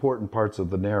so important parts of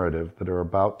the narrative that are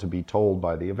about to be told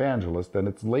by the evangelist, and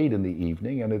it's late in the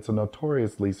evening, and it's a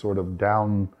notoriously sort of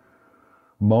down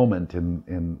moment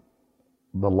in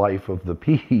the life of the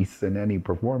piece and any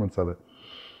performance of it.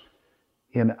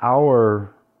 In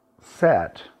our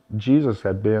set, Jesus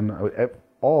had been,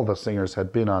 all the singers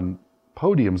had been on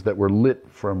podiums that were lit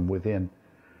from within.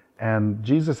 And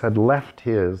Jesus had left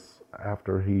his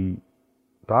after he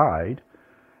died,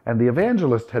 and the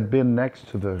evangelist had been next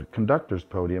to the conductor's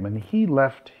podium, and he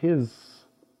left his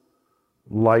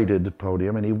lighted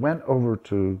podium, and he went over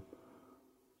to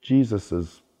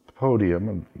Jesus's podium,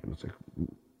 and it was a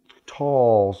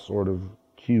tall sort of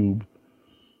cube,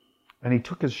 and he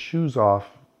took his shoes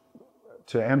off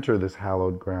to enter this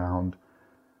hallowed ground,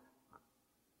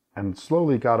 and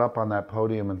slowly got up on that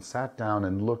podium and sat down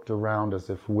and looked around as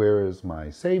if, where is my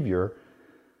Savior?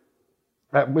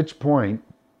 At which point,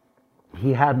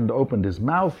 he hadn't opened his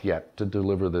mouth yet to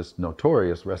deliver this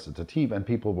notorious recitative, and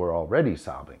people were already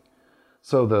sobbing.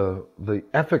 So the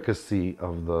efficacy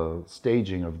of the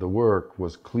staging of the work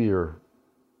was clear,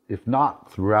 if not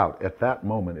throughout. At that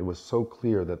moment, it was so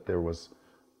clear that there was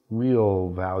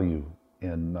real value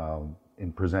in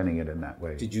presenting it in that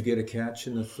way. Did you get a catch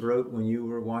in the throat when you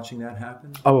were watching that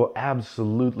happen? Oh,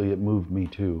 absolutely. It moved me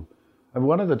too. And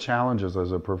one of the challenges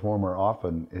as a performer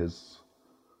often is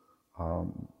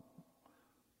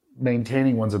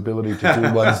maintaining one's ability to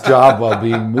do one's job while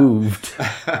being moved.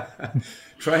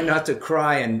 Try not to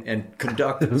cry and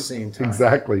conduct at the same time.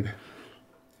 Exactly.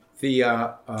 The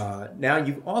now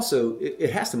you've also it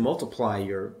has to multiply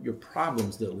your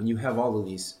problems though when you have all of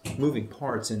these moving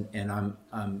parts, and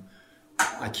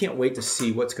I can't wait to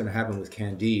see what's going to happen with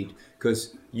Candide,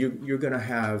 because you're going to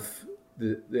have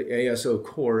the ASO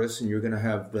chorus, and you're going to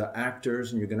have the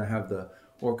actors, and you're going to have the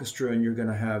orchestra, and you're going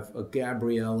to have a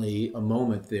Gabrielli, a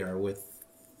moment there with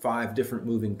 5 different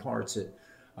moving parts.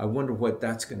 I wonder what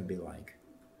that's going to be like.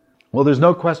 Well, there's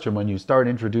no question when you start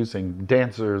introducing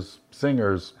dancers,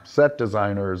 singers, set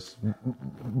designers,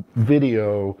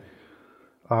 video,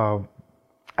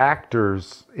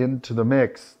 actors into the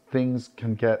mix, things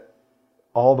can get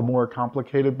all the more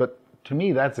complicated. But to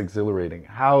me, that's exhilarating,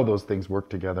 how those things work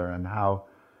together and how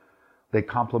they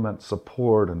complement,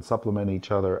 support, and supplement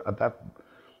each other.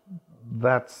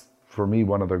 That's, for me,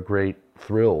 one of the great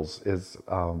thrills, is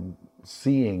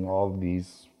seeing all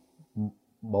these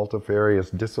multifarious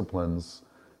disciplines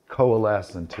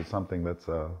coalesce into something that's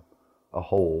a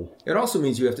whole. It also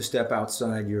means you have to step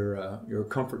outside your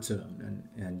comfort zone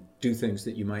and do things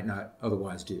that you might not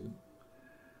otherwise do.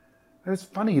 It's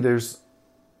funny, there's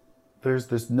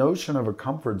this notion of a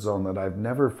comfort zone that I've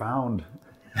never found.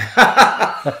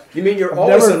 You mean you're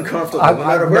always uncomfortable, no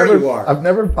matter where you are? I've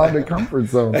never found a comfort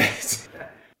zone.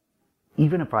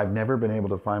 Even if I've never been able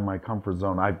to find my comfort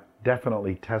zone, I've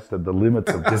definitely tested the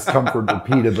limits of discomfort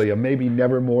repeatedly, and maybe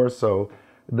never more so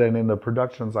than in the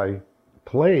productions I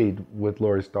played with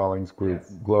Laurie Stallings' group,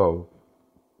 yes, Glow,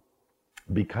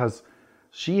 because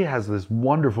she has this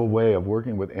wonderful way of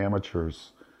working with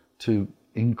amateurs to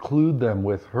include them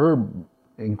with her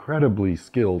incredibly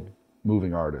skilled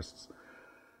moving artists.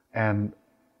 And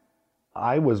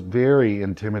I was very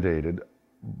intimidated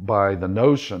by the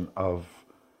notion of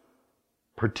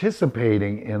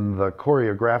participating in the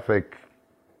choreographic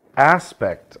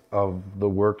aspect of the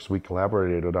works we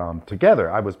collaborated on together.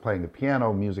 I was playing the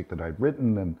piano, music that I'd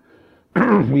written,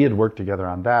 and we had worked together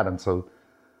on that. And so,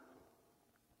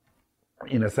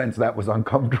 in a sense, that was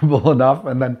uncomfortable enough,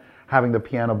 and then having the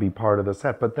piano be part of the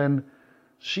set. But then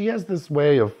she has this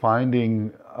way of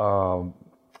finding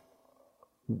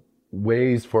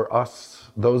ways for us,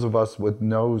 those of us with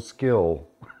no skill,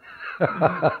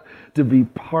 to be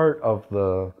part of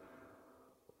the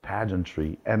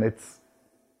pageantry. And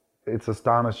it's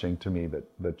astonishing to me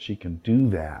that she can do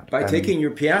that. By taking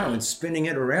your piano and spinning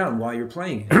it around while you're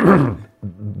playing it.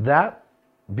 That,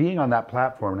 being on that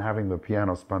platform and having the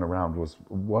piano spun around was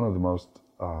one of the most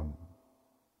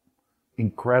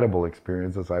incredible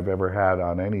experiences I've ever had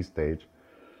on any stage.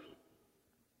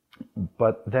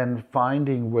 But then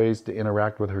finding ways to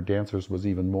interact with her dancers was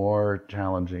even more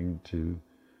challenging, to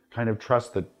kind of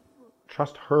trust that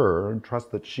trust her and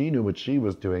trust that she knew what she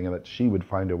was doing and that she would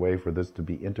find a way for this to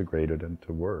be integrated and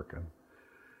to work. And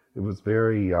it was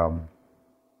very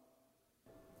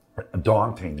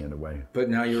daunting in a way. But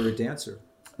now you're a dancer.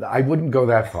 I wouldn't go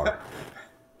that far.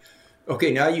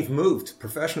 Okay, now you've moved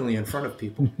professionally in front of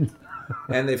people,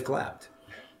 and they've clapped.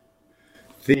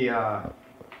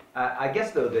 I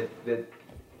guess though that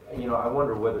I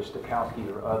wonder whether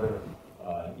Stokowski or other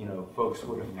folks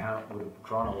would have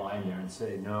drawn a line there and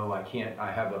say, no, I can't.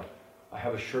 I have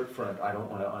a shirt front. I don't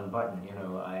want to unbutton.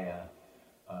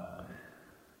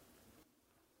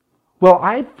 Well,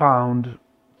 I found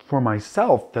for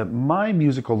myself that my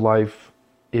musical life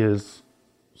is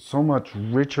so much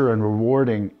richer and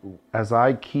rewarding as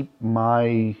I keep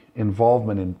my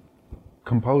involvement in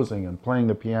composing and playing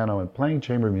the piano and playing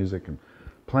chamber music and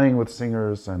playing with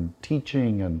singers and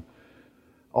teaching, and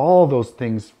all those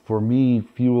things for me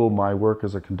fuel my work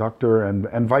as a conductor,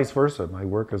 and vice versa. My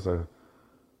work as a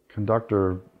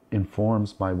conductor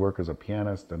informs my work as a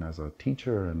pianist and as a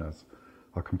teacher and as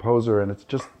a composer, and it's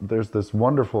just, there's this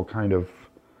wonderful kind of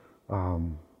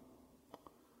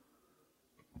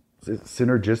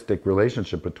synergistic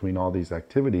relationship between all these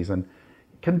activities. And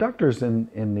conductors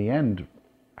in the end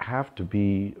have to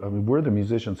be, we're the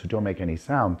musicians who don't make any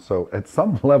sound, so at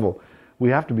some level we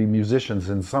have to be musicians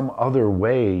in some other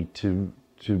way to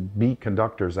be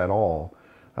conductors at all.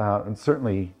 And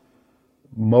certainly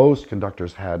most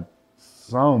conductors had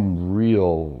some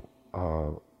real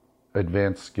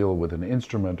advanced skill with an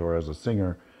instrument or as a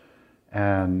singer.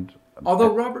 And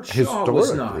although Robert Shaw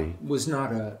was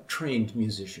not a trained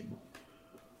musician.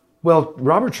 Well,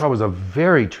 Robert Shaw was a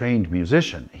very trained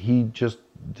musician. He just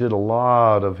did a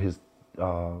lot of his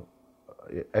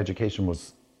education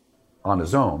was on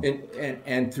his own,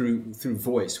 and through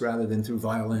voice rather than through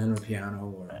violin or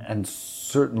piano. And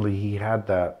certainly he had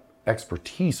that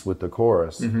expertise with the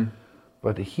chorus. Mm-hmm.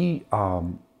 But he,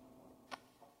 some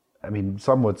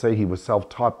would say he was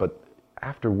self-taught, but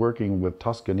after working with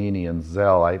Toscanini and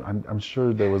Zell, I'm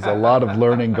sure there was a lot of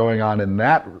learning going on in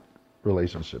that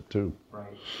relationship too.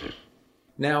 Right.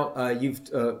 Now you've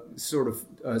sort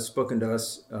of spoken to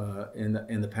us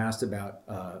in the past about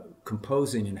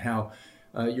composing and how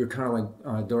you're kind of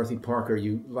like Dorothy Parker.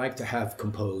 You like to have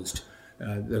composed.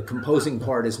 The composing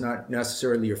part is not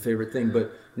necessarily your favorite thing,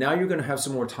 but now you're going to have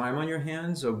some more time on your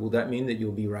hands. Or will that mean that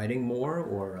you'll be writing more?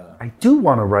 Or I do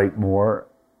want to write more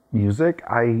music.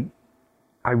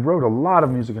 I wrote a lot of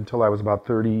music until I was about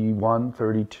 31,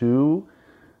 32.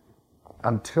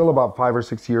 Until about 5 or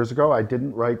 6 years ago, I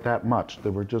didn't write that much.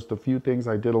 There were just a few things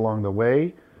I did along the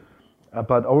way.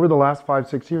 But over the last 5,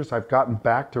 6 years, I've gotten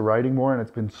back to writing more, and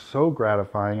it's been so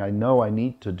gratifying. I know I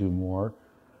need to do more.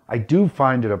 I do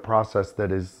find it a process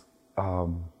that is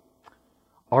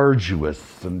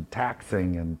arduous and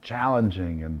taxing and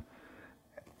challenging. And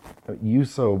you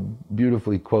so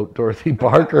beautifully quote Dorothy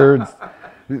Parker.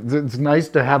 It's nice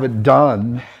to have it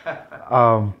done.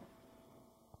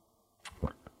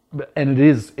 And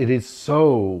it is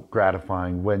so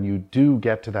gratifying when you do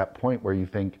get to that point where you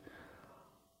think,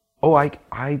 oh, I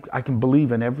can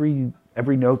believe in every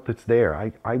note that's there.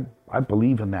 I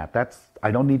believe in that.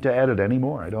 I don't need to edit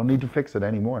anymore. I don't need to fix it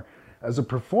anymore. As a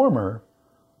performer,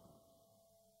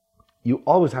 you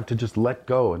always have to just let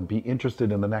go and be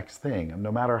interested in the next thing. And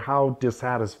no matter how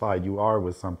dissatisfied you are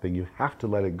with something, you have to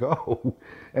let it go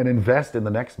and invest in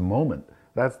the next moment.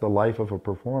 That's the life of a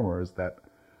performer, is that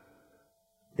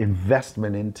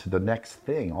investment into the next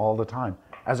thing all the time.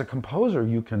 As a composer,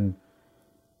 you can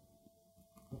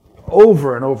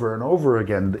over and over and over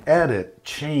again edit,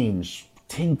 change,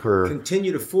 tinker,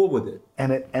 continue to fool with it,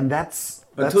 and that's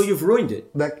until you've ruined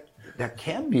it. That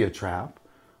can be a trap,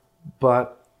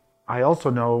 but I also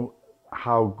know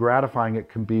how gratifying it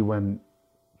can be when,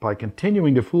 by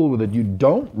continuing to fool with it, you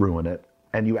don't ruin it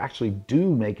and you actually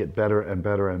do make it better and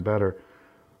better and better.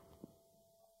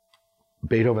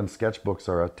 Beethoven's sketchbooks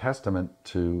are a testament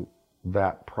to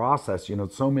that process.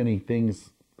 So many things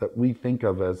that we think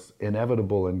of as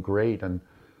inevitable and great and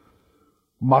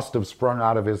must have sprung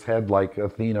out of his head like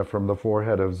Athena from the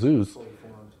forehead of Zeus.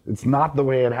 It's not the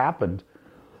way it happened.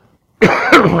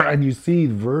 And you see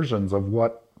versions of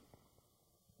what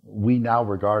we now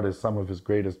regard as some of his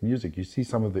greatest music. You see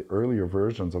some of the earlier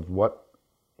versions of what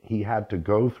he had to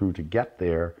go through to get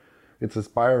there. It's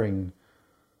inspiring.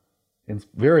 It's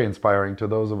very inspiring to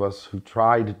those of us who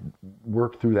try to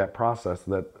work through that process,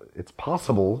 that it's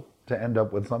possible to end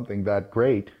up with something that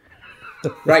great.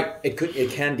 Right. It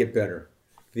can get better.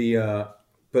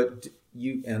 But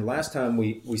you, and last time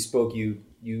we spoke,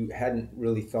 you hadn't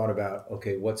really thought about,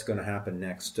 okay, what's going to happen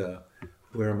next?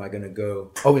 Where am I going to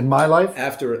go? Oh, in my life?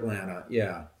 After Atlanta,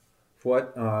 yeah.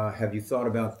 What have you thought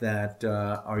about that?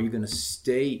 Are you going to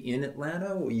stay in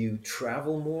Atlanta? Will you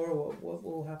travel more? What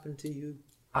will happen to you?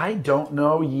 I don't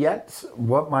know yet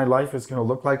what my life is going to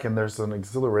look like, and there's an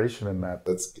exhilaration in that.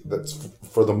 That's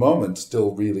for the moment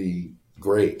still really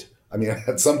great. I mean,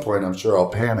 at some point, I'm sure I'll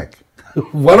panic.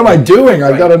 What am I doing?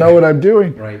 I've got to know what I'm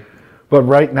doing. Right. But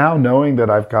right now, knowing that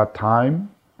I've got time,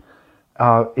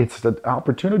 it's the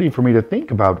opportunity for me to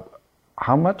think about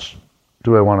how much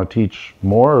do I want to teach,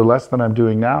 more or less than I'm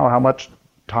doing now? How much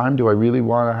time do I really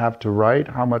want to have to write?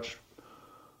 How much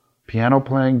piano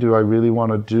playing do I really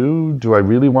want to do? Do I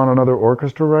really want another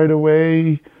orchestra right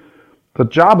away? The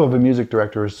job of a music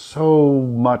director is so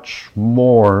much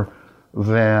more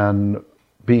than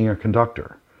being a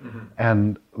conductor. Mm-hmm.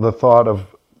 And the thought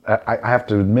of, I have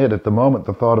to admit at the moment,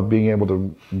 the thought of being able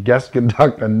to guest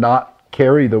conduct and not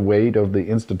carry the weight of the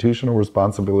institutional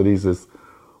responsibilities is,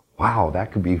 wow,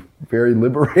 that could be very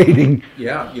liberating.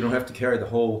 Yeah, you don't have to carry the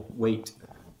whole weight.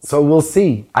 So we'll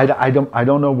see. I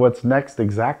don't know what's next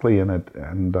exactly in it,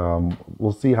 and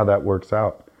we'll see how that works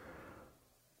out.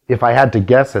 If I had to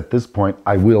guess at this point,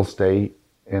 I will stay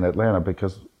in Atlanta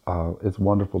because it's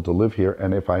wonderful to live here.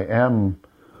 And if I am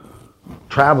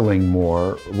traveling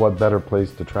more, what better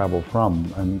place to travel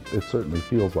from? And it certainly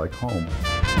feels like home.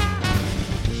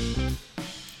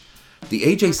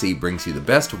 The AJC brings you the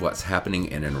best of what's happening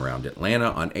in and around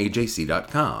Atlanta on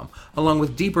AJC.com, along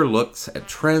with deeper looks at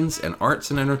trends and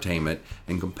arts and entertainment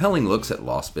and compelling looks at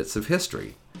lost bits of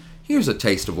history. Here's a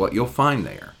taste of what you'll find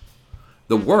there.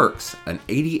 The Works, an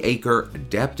 80-acre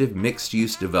adaptive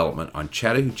mixed-use development on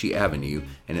Chattahoochee Avenue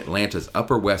in Atlanta's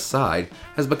Upper West Side,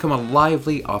 has become a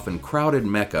lively, often crowded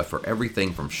mecca for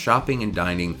everything from shopping and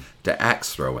dining to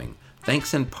axe throwing,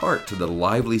 thanks in part to the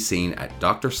lively scene at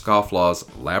Dr. Scofflaw's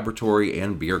Laboratory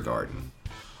and Beer Garden.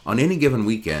 On any given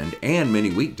weekend and many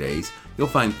weekdays, you'll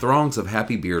find throngs of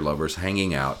happy beer lovers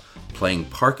hanging out, playing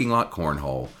parking lot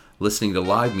cornhole, listening to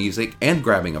live music, and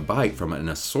grabbing a bite from an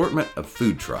assortment of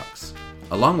food trucks.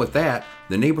 Along with that,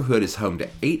 the neighborhood is home to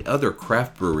 8 other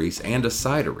craft breweries and a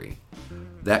cidery.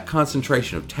 That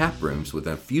concentration of tap rooms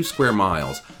within a few square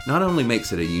miles not only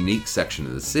makes it a unique section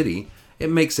of the city, it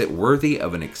makes it worthy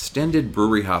of an extended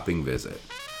brewery hopping visit.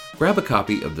 Grab a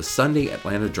copy of the Sunday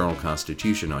Atlanta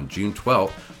Journal-Constitution on June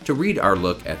 12th to read our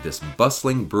look at this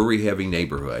bustling, brewery-heavy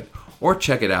neighborhood, or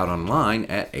check it out online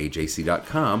at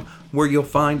ajc.com, where you'll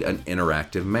find an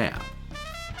interactive map.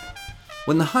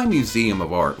 When the High Museum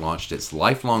of Art launched its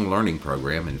lifelong learning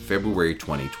program in February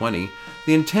 2020,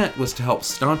 the intent was to help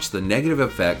staunch the negative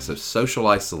effects of social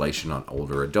isolation on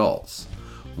older adults.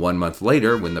 1 month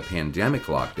later, when the pandemic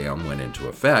lockdown went into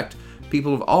effect,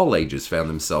 people of all ages found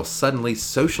themselves suddenly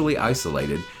socially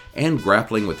isolated and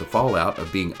grappling with the fallout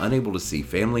of being unable to see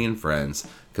family and friends,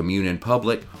 commune in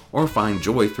public, or find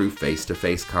joy through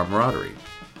face-to-face camaraderie.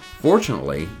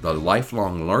 Fortunately, the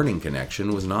lifelong learning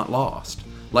connection was not lost.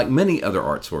 Like many other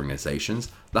arts organizations,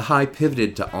 the High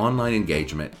pivoted to online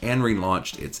engagement and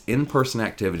relaunched its in-person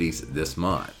activities this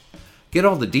month. Get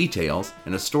all the details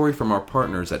and a story from our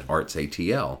partners at Arts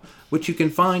ATL, which you can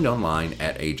find online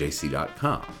at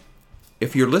ajc.com.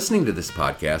 If you're listening to this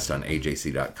podcast on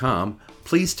ajc.com,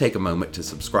 please take a moment to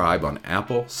subscribe on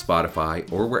Apple,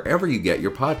 Spotify, or wherever you get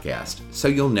your podcast so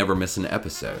you'll never miss an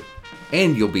episode.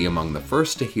 And you'll be among the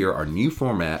first to hear our new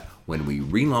format when we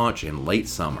relaunch in late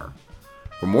summer.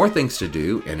 For more things to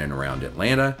do in and around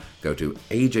Atlanta, go to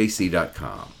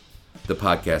ajc.com. The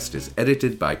podcast is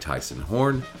edited by Tyson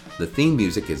Horn, the theme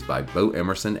music is by Bo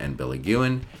Emerson and Billy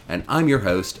Guin, and I'm your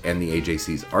host and the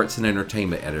AJC's Arts and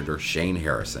Entertainment Editor, Shane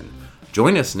Harrison.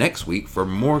 Join us next week for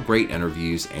more great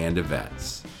interviews and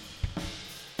events.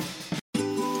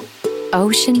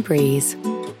 Ocean breeze,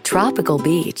 tropical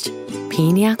beach,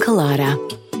 pina colada.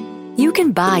 You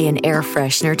can buy an air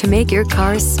freshener to make your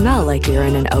car smell like you're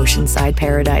in an oceanside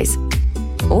paradise.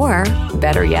 Or,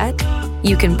 better yet,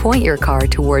 you can point your car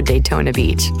toward Daytona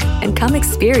Beach and come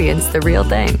experience the real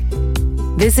thing.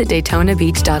 Visit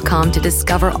DaytonaBeach.com to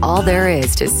discover all there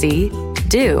is to see,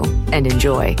 do, and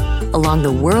enjoy along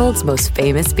the world's most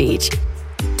famous beach,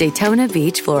 Daytona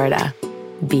Beach, Florida.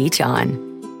 Beach on.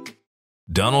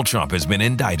 Donald Trump has been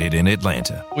indicted in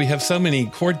Atlanta. We have so many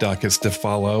court dockets to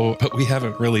follow, but we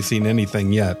haven't really seen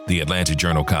anything yet. The Atlanta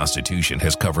Journal-Constitution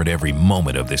has covered every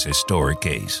moment of this historic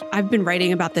case. I've been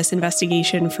writing about this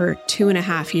investigation for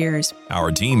 2.5 years.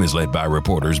 Our team is led by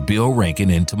reporters Bill Rankin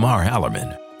and Tamar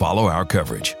Hallerman. Follow our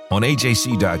coverage on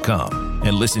ajc.com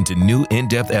and listen to new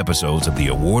in-depth episodes of the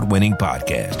award-winning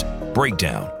podcast,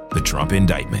 Breakdown, the Trump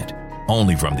Indictment,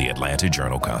 only from the Atlanta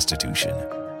Journal-Constitution.